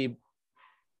truly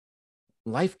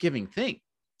life-giving thing.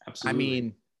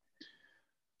 Absolutely.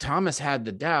 Thomas had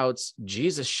the doubts,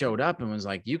 Jesus showed up and was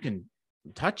like, you can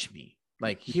touch me.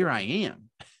 Like, here I am.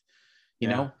 You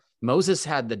know, Moses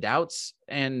had the doubts,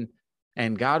 and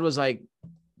God was like,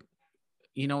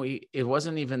 you know, it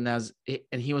wasn't even as,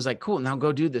 and he was like, cool, now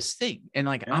go do this thing. And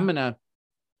like, I'm going to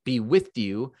be with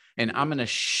you, and I'm going to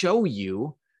show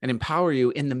you and empower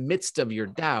you in the midst of your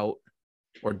doubt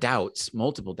or doubts,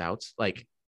 multiple doubts. Like,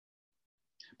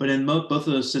 but in both of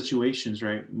those situations,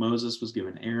 right, Moses was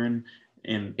given Aaron,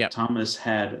 and Thomas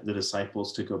had the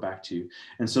disciples to go back to.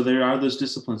 And so there are those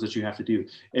disciplines that you have to do.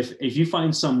 If you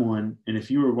find someone, and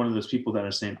if you are one of those people that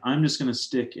are saying, I'm just going to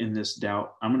stick in this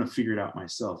doubt, I'm going to figure it out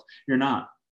myself. You're not.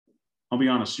 I'll be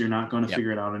honest, you're not going to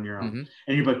figure it out on your own. Mm-hmm.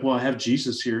 And you're like, well, I have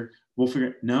Jesus here. We'll figure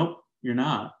it. No, you're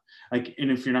not. Like,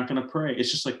 and if you're not going to pray, it's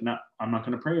just like, no, I'm not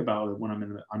going to pray about it when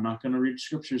I'm not going to read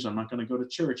scriptures. I'm not going to go to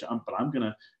church, but I'm going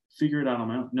to figure it out on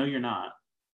my own. No, you're not.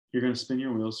 You're going to spin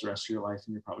your wheels the rest of your life,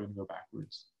 and you're probably going to go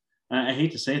backwards. And I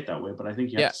hate to say it that way, but I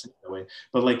think you have to say it that way.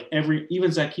 But like even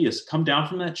Zacchaeus, come down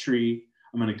from that tree.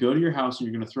 I'm going to go to your house, and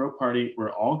you're going to throw a party.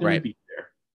 We're all going to be there,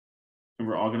 and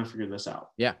we're all going to figure this out.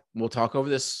 Yeah. We'll talk about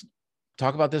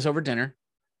this over dinner,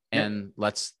 and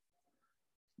let's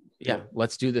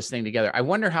do this thing together. I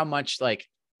wonder how much like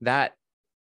that.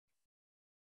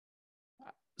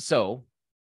 So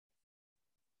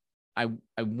I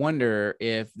wonder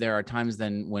if there are times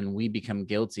then when we become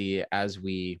guilty as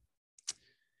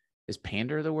is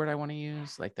pander the word I want to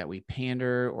use, like that we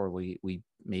pander, or we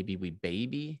maybe we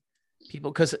baby people.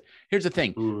 Because here's the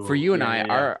thing. For you and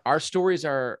I, our stories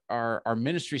our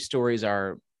ministry stories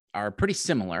are pretty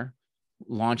similar,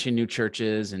 launching new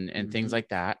churches and things like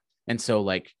that. And so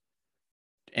like,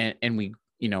 and we,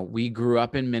 you know, we grew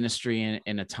up in ministry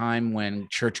in a time when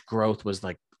church growth was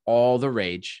like all the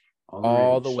rage,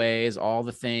 all the ways, all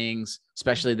the things,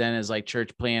 especially then as like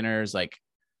church planners, like,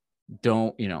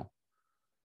 don't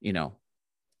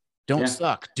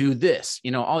suck, do this,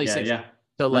 you know, all these things. Yeah.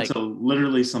 So that's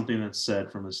literally something that's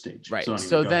said from the stage. Right.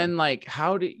 So then like,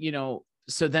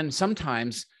 so then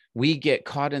sometimes we get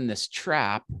caught in this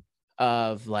trap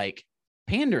of like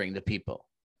pandering to people.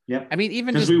 Yeah. I mean,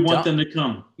 even because we want them to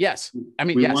come. Yes. I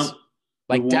mean, yes.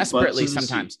 Like desperately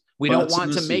sometimes. We don't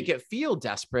want to make it feel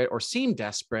desperate or seem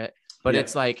desperate, but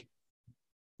it's like,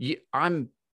 I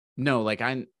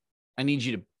need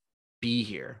you to be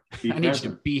here. I need you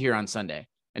to be here on Sunday.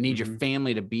 I need your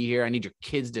family to be here. I need your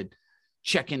kids to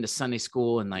check into Sunday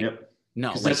school and like,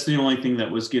 no, like, that's the only thing that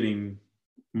was getting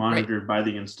monitored by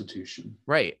the institution.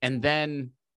 Right. And then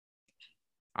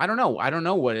I don't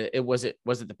know what it was.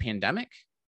 Was it the pandemic?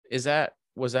 Was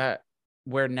that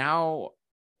where now?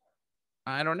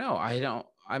 I don't know.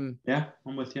 I'm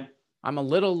with you. I'm a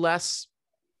little less,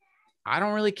 I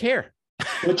don't really care.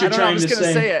 What you're trying to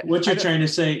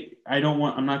say,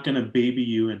 I'm not going to baby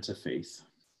you into faith.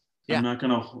 Yeah. I'm not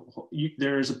going to,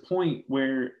 there is a point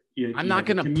where I'm not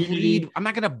going to plead. I'm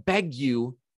not going to beg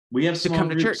you to come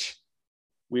to church.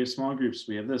 We have small groups.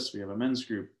 We have this, we have a men's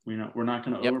group. We're not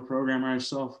going to over-program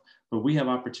ourselves, but we have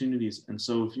opportunities. And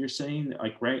so if you're saying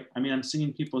like, right, I mean, I'm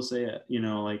seeing people say it, you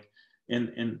know, like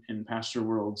in pastor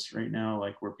worlds right now,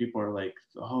 like where people are like,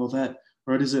 oh,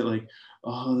 what is it like?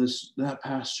 Oh, that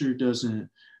pastor doesn't,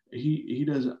 he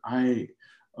doesn't,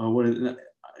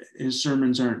 his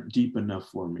sermons aren't deep enough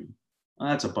for me. Well,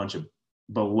 that's a bunch of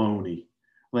baloney.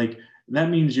 Like that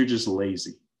means you're just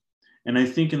lazy. And I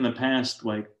think in the past,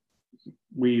 like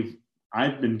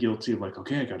I've been guilty of like,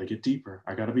 okay, I got to get deeper.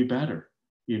 I got to be better,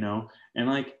 you know? And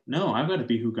like, no, I've got to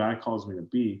be who God calls me to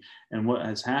be. And what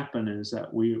has happened is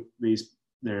that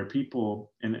there are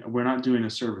people, and we're not doing a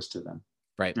service to them.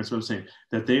 Right. That's what I'm saying,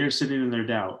 that they are sitting in their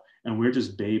doubt and we're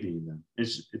just babying them.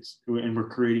 And we're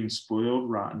creating spoiled,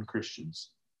 rotten Christians.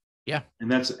 Yeah.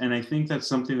 And I think that's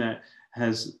something that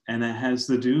has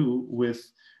to do with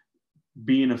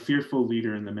being a fearful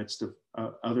leader in the midst of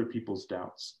other people's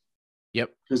doubts. Yep.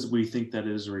 Because we think that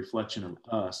it is a reflection of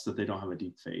us, that they don't have a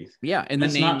deep faith. Yeah. And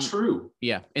that's not true.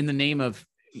 Yeah. In the name of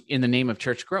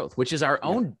church growth, which is our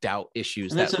own doubt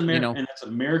issues. And that's and that's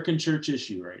American church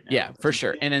issue right now. Yeah, that's for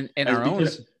sure. And our own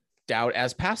doubt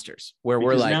as pastors, where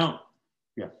we're like,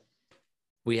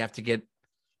 we have to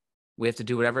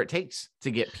do whatever it takes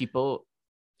to get people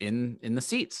in the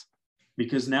seats.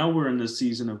 Because now we're in the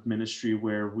season of ministry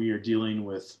where we are dealing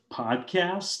with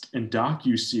podcast and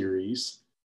docuseries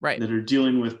that are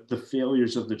dealing with the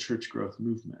failures of the church growth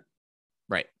movement.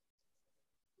 Right.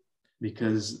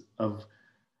 Because of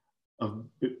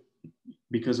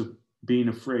being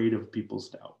afraid of people's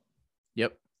doubt.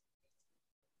 Yep.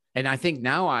 And I think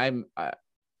now I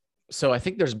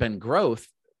think there's been growth.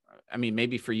 I mean,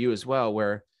 maybe for you as well,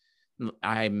 where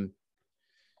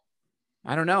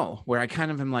I don't know, where I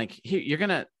kind of am like, here, you're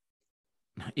going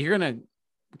to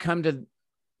come to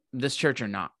this church or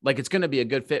not. Like, it's going to be a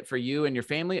good fit for you and your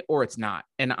family, or it's not.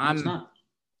 And It's I'm not.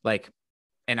 like,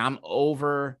 and I'm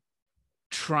over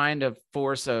trying to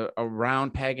force a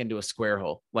round peg into a square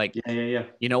hole. Like, Yeah.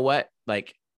 you know what?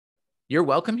 Like, you're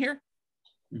welcome here.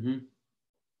 Mm-hmm.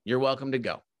 You're welcome to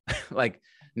go. Like,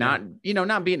 not,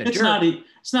 not being a It's jerk. not.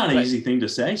 It's not an easy thing to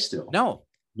say. Still. No.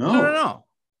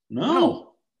 No.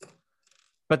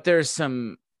 But there's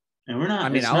some, and we're not. I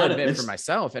mean, I'll admit for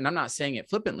myself, and I'm not saying it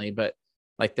flippantly, but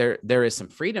like there is some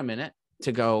freedom in it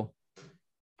to go.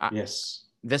 Yes.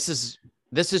 This is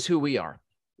who we are.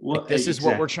 Well, like, this is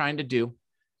what we're trying to do.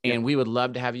 And we would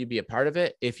love to have you be a part of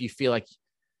it if you feel like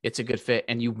it's a good fit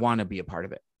and you want to be a part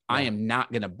of it. Yeah. I am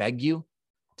not going to beg you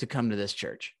to come to this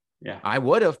church. Yeah. I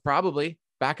would have probably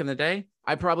back in the day.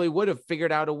 I probably would have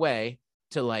figured out a way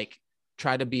to like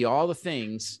try to be all the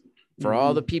things for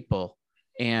all the people.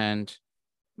 And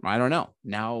I don't know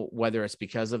now whether it's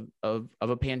because of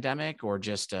a pandemic or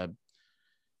just I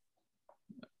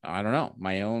don't know,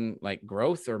 my own like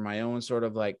growth or my own sort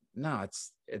of like, no,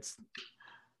 it's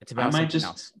about something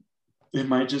else. It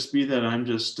might just be that I'm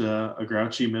just a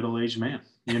grouchy middle-aged man,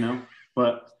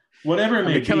 but whatever it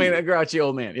may be. Becoming a grouchy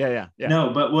old man. Yeah.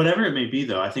 No, but whatever it may be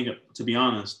though, I think to be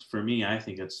honest, for me, I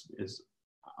think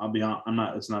I'll be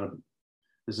honest,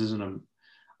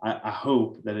 I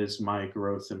hope that it's my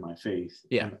growth in my faith.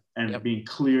 Yeah. And being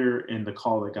clear in the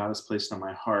call that God has placed on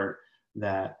my heart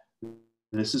that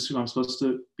this is who I'm supposed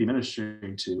to be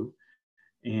ministering to,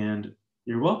 and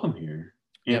you're welcome here,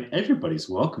 and everybody's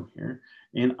welcome here.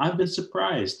 And I've been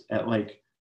surprised at like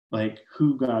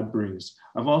who God brings.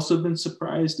 I've also been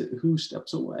surprised at who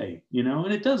steps away,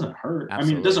 and it doesn't hurt.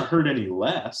 Absolutely. I mean, it doesn't hurt any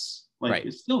less. Like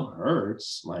It still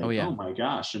hurts. Like, oh my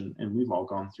gosh. And we've all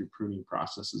gone through pruning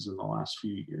processes in the last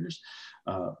few years.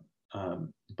 But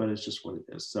it's just what it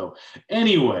is. So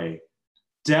anyway,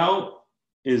 doubt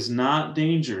is not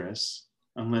dangerous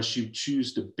unless you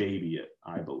choose to baby it,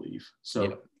 I believe.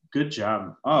 So good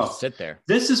job. Oh, sit there.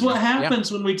 This is what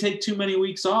happens when we take too many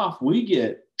weeks off. We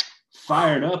get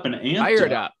fired up and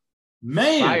amped up.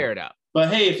 Man. Fired up.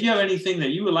 But hey, if you have anything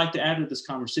that you would like to add to this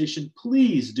conversation,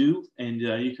 please do. And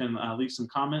you can leave some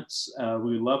comments.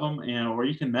 We love them. Or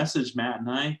you can message Matt and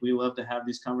I. We love to have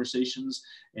these conversations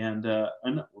and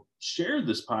share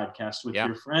this podcast with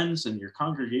your friends and your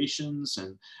congregations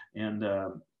and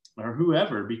or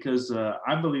whoever, because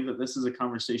I believe that this is a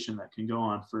conversation that can go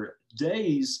on for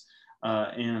days.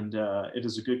 And it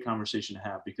is a good conversation to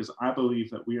have, because I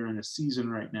believe that we are in a season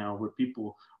right now where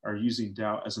people are using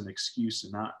doubt as an excuse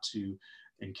not to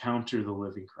encounter the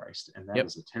living Christ. And that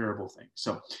is a terrible thing.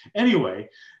 So anyway,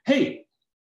 hey,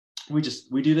 we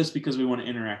do this because we want to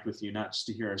interact with you, not just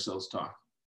to hear ourselves talk.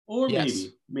 Or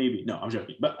maybe, no, I'm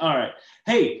joking. But all right.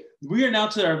 Hey, we are now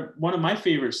to one of my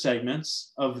favorite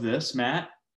segments of this,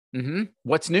 Matt. Mm-hmm.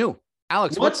 What's new?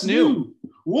 Alex, what's new?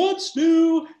 What's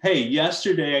new? Hey,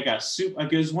 yesterday I got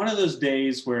it was one of those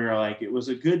days where like it was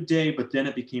a good day, but then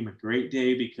it became a great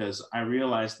day because I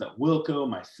realized that Wilco,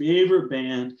 my favorite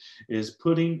band, is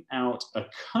putting out a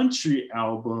country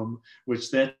album,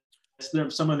 which that's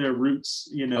some of their roots,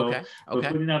 Okay. But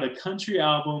putting out a country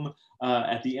album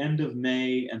at the end of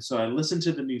May. And so I listened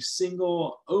to the new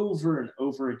single over and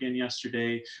over again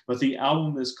yesterday, but the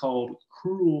album is called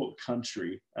Cruel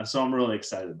Country. And so I'm really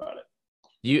excited about it.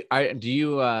 I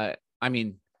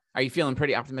mean, are you feeling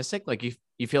pretty optimistic? Like you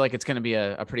feel like it's going to be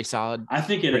a pretty solid? I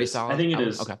think it is. I think it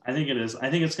is. Okay. I think it is.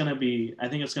 I think it's going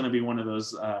to be one of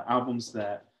those albums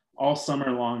that all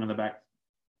summer long in the back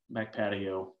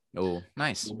patio. Oh,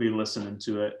 nice. We'll be listening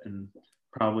to it and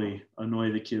probably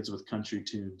annoy the kids with country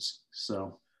tunes.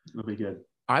 So it'll be good.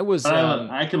 I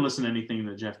could listen to anything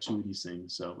that Jeff Tweedy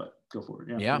sings. So, but go for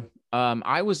it. Yeah.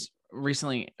 I was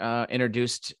recently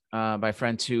introduced by a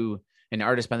friend to an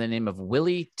artist by the name of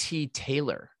Willie T.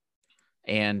 Taylor.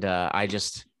 And I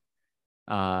just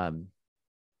thought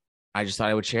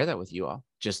I would share that with you all.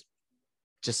 Just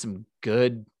some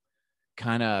good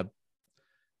kind of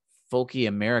folky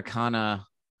Americana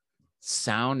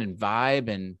sound and vibe,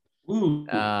 and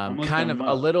kind of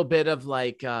a little bit of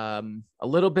like a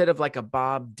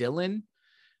Bob Dylan,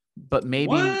 but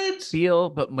maybe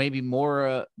maybe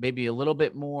more, maybe a little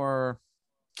bit more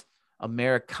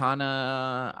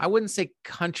Americana. I wouldn't say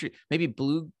country, maybe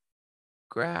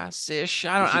bluegrass-ish.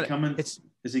 Is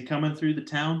he coming through the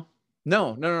town?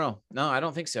 No, I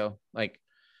don't think so. Like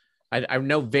I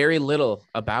know very little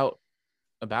about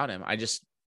him. I just,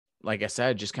 like I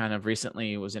said, just kind of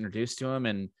recently was introduced to him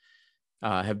and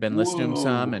have been listening to him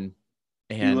some, and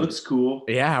he looks cool.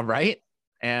 Yeah, right.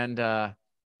 And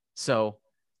so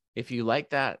if you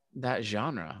like that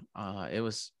genre,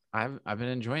 I've been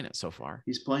enjoying it so far.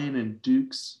 He's playing in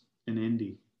Dukes in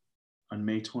Indy on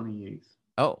May 28th.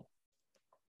 Oh,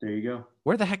 there you go.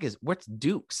 What's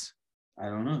Dukes? I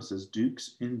don't know. It says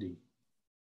Dukes Indy.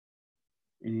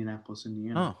 Indianapolis,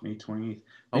 Indiana, May 28th.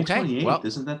 May 28th, well,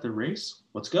 isn't that the race?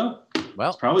 Let's go.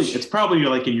 Well, it's probably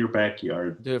like in your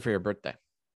backyard. Do it for your birthday.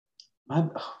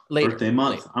 Birthday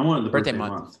month. I wanted the birthday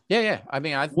month. Yeah. I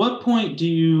mean, at what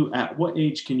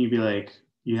age can you be like,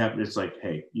 it's like,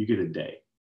 hey, you get a day.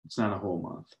 It's not a whole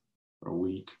month or a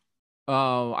week.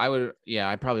 Oh,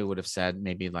 I probably would have said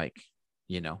maybe like,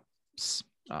 20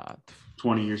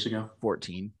 years ago.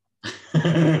 14. I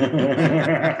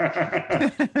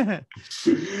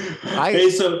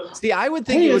would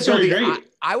think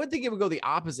I would think it would go the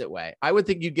opposite way. I would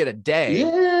think you'd get a day,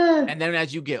 and then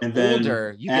as you get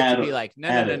older, you get to be like,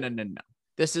 no.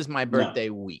 This is my birthday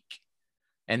week,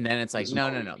 and then it's like,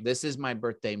 no. This is my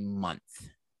birthday month.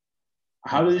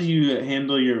 How do you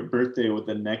handle your birthday with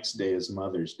the next day is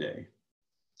Mother's Day?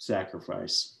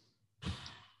 Sacrifice.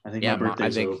 I think my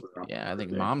birthday's over. I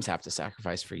think moms have to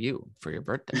sacrifice for you for your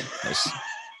birthday.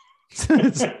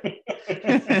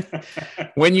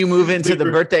 When you move into the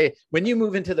birthday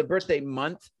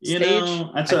month stage,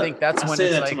 I think that's when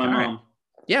it's like, all right.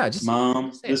 Yeah, just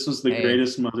Mom, this was the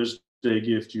greatest Mother's Day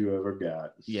gift you ever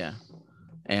got. Yeah.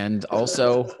 And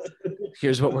also,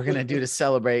 here's what we're gonna do to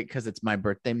celebrate because it's my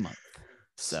birthday month.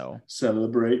 So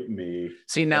celebrate me.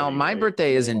 See, now my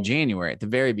birthday is in January, at the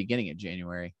very beginning of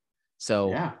January.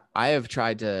 So I have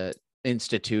tried to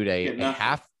institute a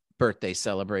half birthday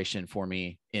celebration for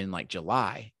me in like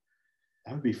July.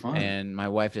 That would be fun. And my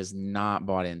wife has not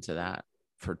bought into that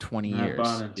for 20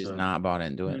 years. She's not bought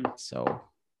into it. So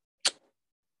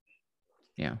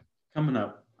yeah. Coming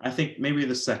up. I think maybe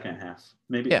the second half.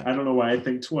 Maybe I don't know why I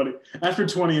think 20. After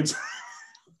 20, it's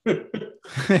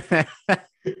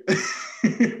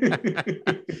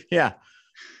yeah.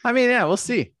 I mean, we'll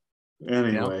see.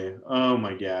 Anyway, oh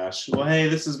my gosh. Well, hey,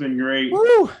 this has been great.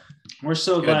 Woo! We're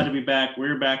so glad to be back. We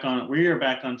are back on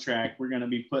track. We're going to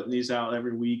be putting these out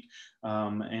every week,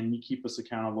 and you keep us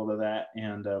accountable to that.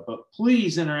 And but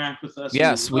please interact with us.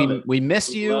 Yes, we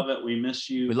miss you. Love it. We miss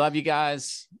you. We love you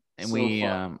guys, and we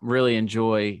really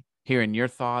enjoy hearing your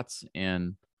thoughts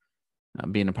and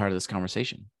being a part of this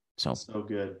conversation. So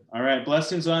good. All right,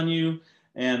 blessings on you,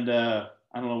 and I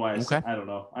don't know why. I don't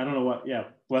know what. Yeah,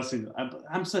 blessings.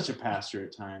 I'm such a pastor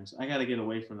at times. I got to get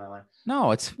away from that line.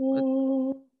 No, it's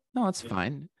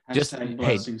fine. Just so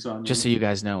you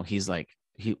guys know, he's like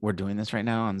we're doing this right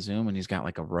now on Zoom, and he's got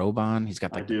like a robe on. He's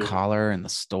got like the collar and the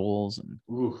stoles, and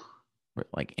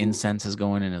like incense is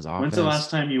going in his office. When's the last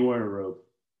time you wore a robe?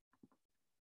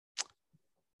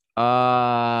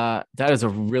 That is a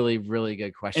really, really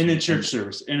good question. In a church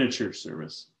service.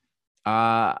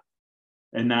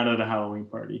 And not at a Halloween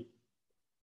party.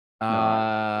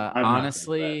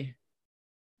 Honestly,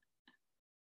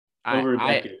 over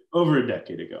a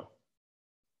decade ago,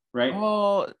 right?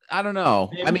 Well, I don't know.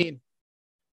 Maybe. I mean,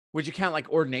 would you count like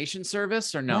ordination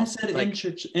service or no? I said like, in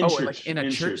church. Like in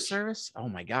a church service? Oh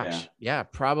my gosh. Yeah,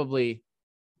 probably.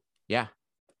 Yeah.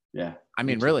 Yeah. I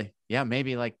mean, really? Yeah,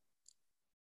 maybe like.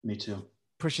 Me too.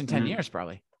 Pushing 10 years,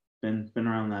 probably. Been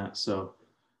around that, so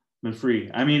been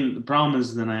free. I mean, the problem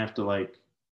is then I have to like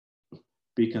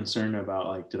be concerned about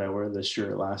like, did I wear this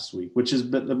shirt last week? Which is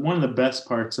one of the best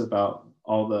parts about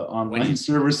all the online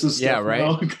services stuff. Yeah,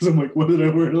 right. Because I'm like, what did I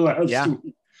wear last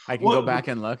week? I can go back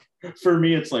and look. For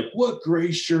me, it's like, what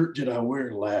gray shirt did I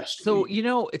wear last week?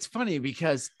 So, it's funny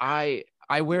because I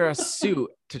wear a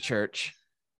suit to church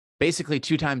basically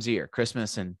 2 times a year,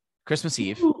 Christmas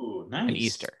Eve. Ooh, nice. And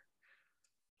Easter.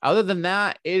 Other than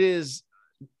that, it's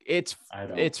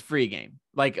free game.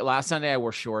 Like last Sunday, I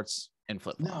wore shorts and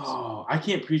flip-flops. No, I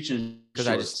can't preach in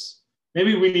shorts.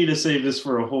 Maybe we need to save this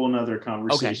for a whole nother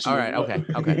conversation. Okay. All right.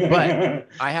 Okay. But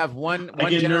I have one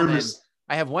gentleman. Nervous.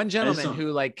 I have one gentleman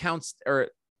who like counts, or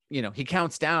he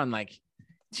counts down like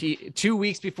 2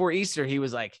 weeks before Easter. He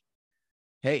was like,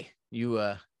 "Hey, you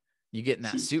getting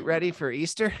that suit ready for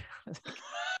Easter?"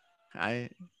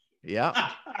 Yeah.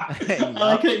 I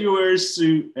like that you wear a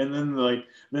suit, and then the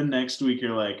next week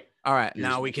you're like, all right,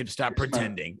 now we can stop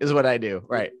pretending. Is what I do.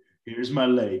 Right. Here's my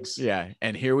legs. Yeah.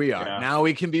 And here we are. Yeah. Now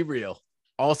we can be real.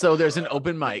 Also, there's an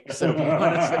open mic. So,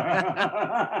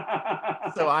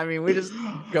 so I mean, we just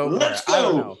go. Let's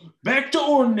go back to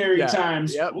ordinary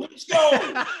times. Yep. Let's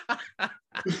go.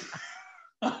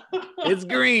 It's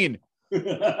green.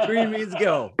 Green means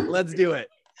go. Let's do it.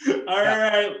 All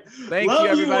right. Thank you,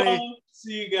 everybody.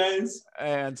 See you guys.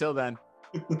 Until then.